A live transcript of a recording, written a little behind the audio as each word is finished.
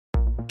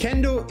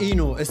Kendu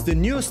Inu is the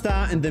new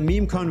star in the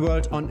meme coin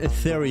world on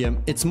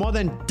Ethereum. It's more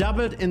than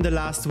doubled in the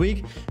last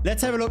week.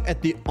 Let's have a look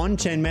at the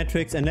on-chain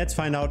metrics and let's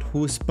find out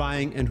who's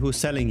buying and who's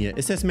selling here.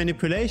 Is this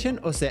manipulation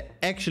or is there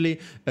actually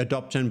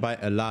adoption by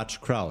a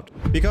large crowd?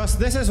 Because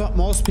this is what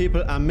most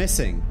people are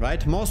missing,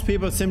 right? Most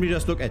people simply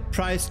just look at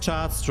price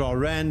charts, draw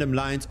random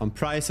lines on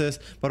prices,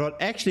 but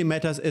what actually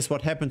matters is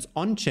what happens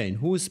on-chain.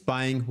 Who's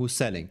buying, who's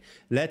selling?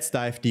 Let's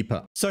dive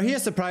deeper. So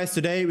here's the price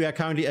today. We are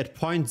currently at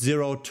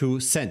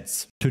 0.02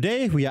 cents.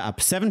 Today we are up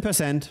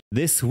 7%.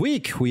 This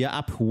week we are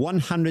up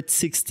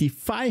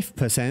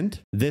 165%.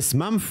 This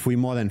month we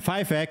more than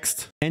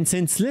 5x'd. And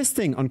since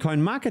listing on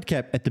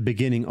CoinMarketCap at the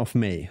beginning of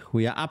May,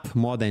 we are up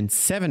more than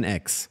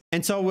 7x.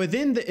 And so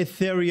within the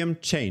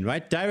Ethereum chain,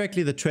 right,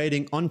 directly the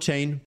trading on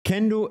chain,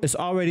 Kendu is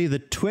already the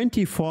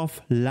 24th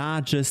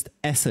largest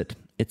asset.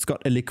 It's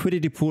got a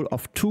liquidity pool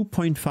of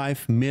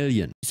 2.5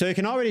 million. So you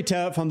can already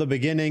tell from the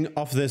beginning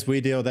of this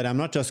video that I'm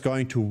not just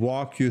going to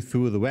walk you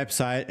through the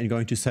website and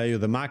going to sell you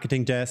the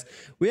marketing jazz.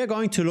 We are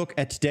going to look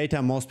at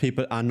data most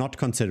people are not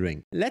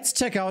considering. Let's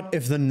check out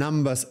if the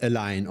numbers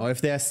align or if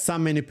there's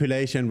some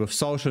manipulation with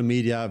social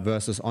media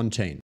versus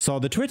on-chain. So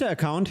the Twitter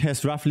account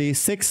has roughly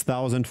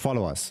 6,000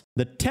 followers.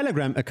 The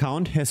Telegram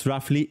account has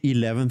roughly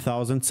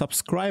 11,000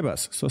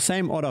 subscribers. So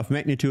same order of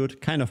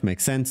magnitude, kind of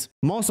makes sense.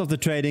 Most of the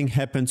trading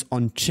happens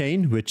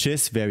on-chain, which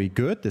is very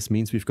good. This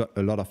means we've got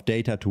a lot of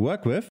data to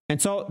work with. And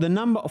so the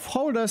number of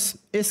holders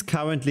is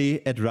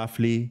currently at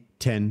roughly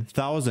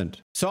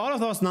 10,000. So all of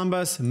those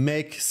numbers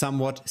make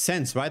somewhat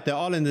sense, right? They're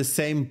all in the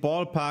same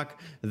ballpark.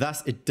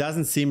 Thus, it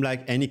doesn't seem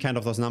like any kind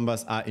of those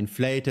numbers are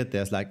inflated.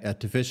 There's like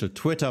artificial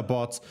Twitter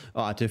bots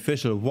or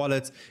artificial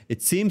wallets.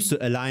 It seems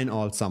to align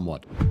all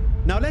somewhat.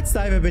 Now let's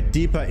dive a bit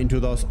deeper into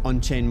those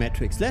on-chain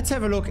metrics. Let's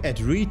have a look at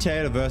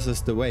retail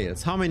versus the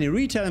whales. How many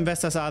retail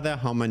investors are there?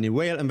 How many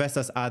whale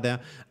investors are there?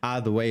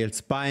 Are the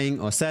whales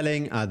buying or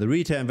selling? Are the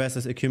retail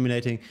investors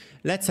accumulating?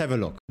 Let's have a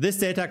look. This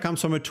data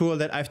comes from a tool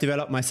that I've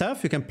developed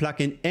myself. You can plug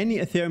in any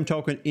Ethereum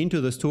token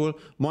into this tool.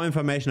 More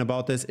information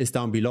about this is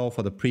down below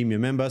for the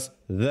premium members.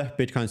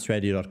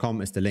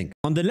 TheBitcoinStrategy.com is the link.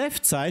 On the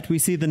left side, we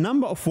see the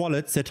number of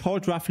wallets that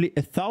hold roughly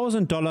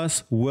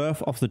 $1,000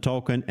 worth of the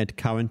token at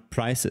current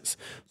prices.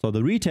 So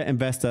the retail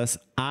investors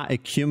are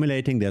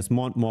accumulating. There's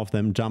more and more of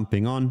them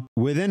jumping on.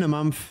 Within a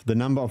month, the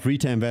number of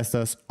retail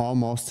investors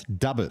almost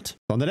doubled.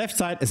 On the left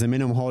side is a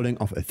minimum holding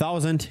of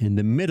 1,000. In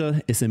the middle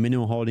is a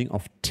minimum holding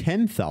of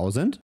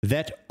 10,000.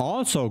 That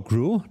also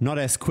grew, not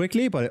as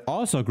quickly, but it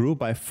also grew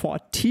by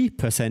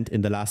 40%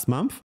 in the last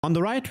month. On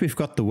the right, we've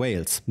got the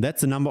whales.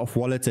 That's the number of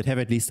wallets that have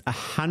at least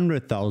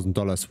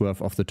 $100,000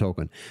 worth of the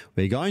token.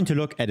 We're going to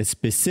look at a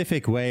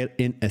specific whale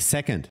in a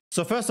second.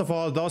 So first of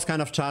all, those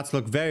kind of charts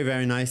look very,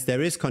 very nice.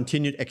 There is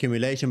continued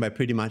accumulation by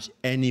pretty much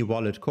any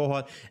wallet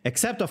cohort,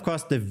 except of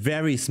course the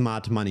very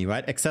smart money,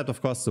 right? Except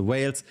of course the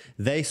whales,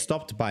 they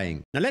stopped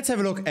buying. Now let's have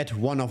a look at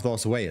one of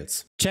those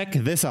whales. Check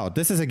this out.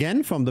 This is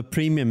again from the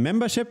premium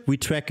membership. We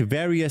track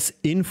various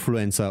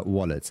influencer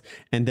wallets.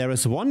 And there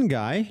is one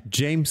guy,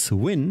 James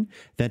Wynn,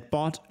 that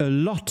bought a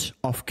lot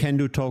of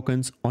Kendu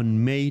tokens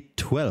on May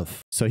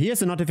 12th. So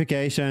here's a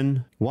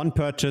notification. One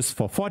purchase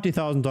for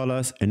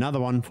 $40,000, another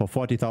one for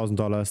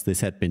 $40,000.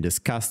 This had been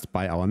discussed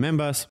by our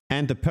members.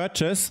 And the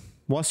purchase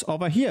was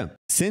over here.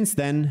 Since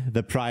then,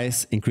 the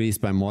price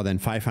increased by more than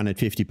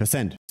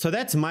 550%. So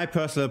that's my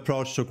personal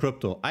approach to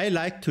crypto. I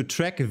like to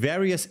track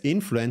various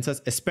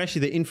influencers,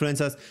 especially the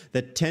influencers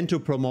that tend to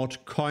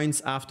promote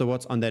coins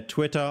afterwards on their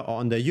Twitter or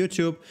on their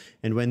YouTube.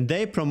 And when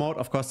they promote,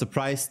 of course, the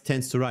price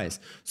tends to rise.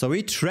 So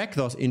we track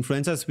those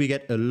influencers. We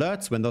get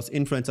alerts when those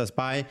influencers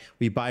buy,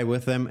 we buy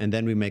with them, and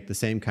then we make the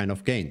same kind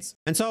of gains.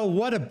 And so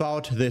what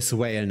about this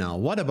whale now?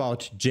 What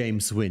about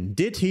James Wynn?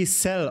 Did he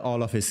sell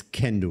all of his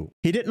Kendu?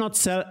 He did not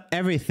sell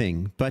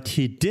everything, but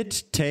he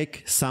did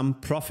take some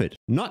profit.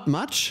 Not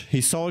much.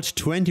 He sold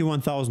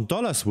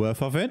 $21,000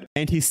 worth of it,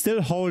 and he's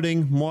still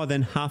holding more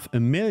than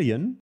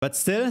 $500,000. But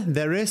still,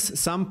 there is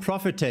some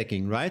profit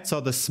taking, right?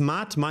 So the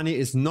smart money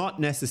is not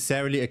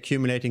necessarily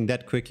accumulating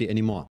that quickly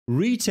anymore.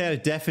 Retail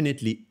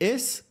definitely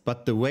is,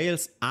 but the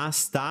whales are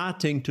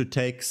starting to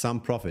take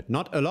some profit.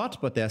 Not a lot,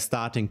 but they're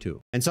starting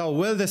to. And so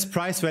will this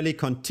price rally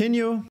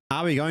continue?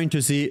 Are we going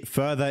to see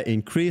further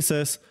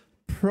increases?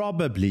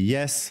 Probably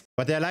yes,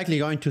 but they're likely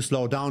going to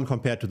slow down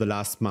compared to the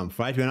last month,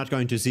 right? We're not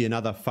going to see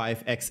another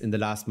 5x in the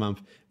last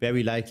month,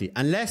 very likely,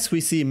 unless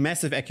we see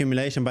massive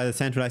accumulation by the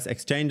centralized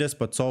exchanges,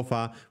 but so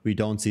far we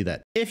don't see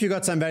that. If you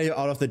got some value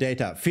out of the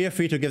data, feel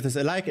free to give this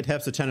a like. It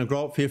helps the channel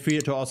grow. Feel free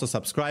to also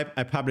subscribe.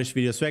 I publish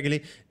videos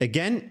regularly.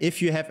 Again,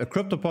 if you have a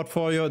crypto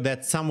portfolio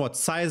that's somewhat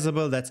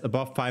sizable, that's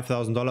above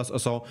 $5,000 or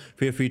so,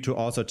 feel free to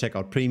also check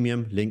out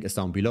premium. Link is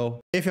down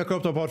below. If your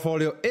crypto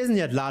portfolio isn't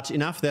yet large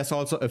enough, there's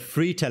also a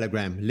free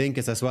Telegram. Link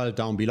is as well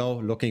down below.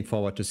 Looking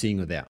forward to seeing you there.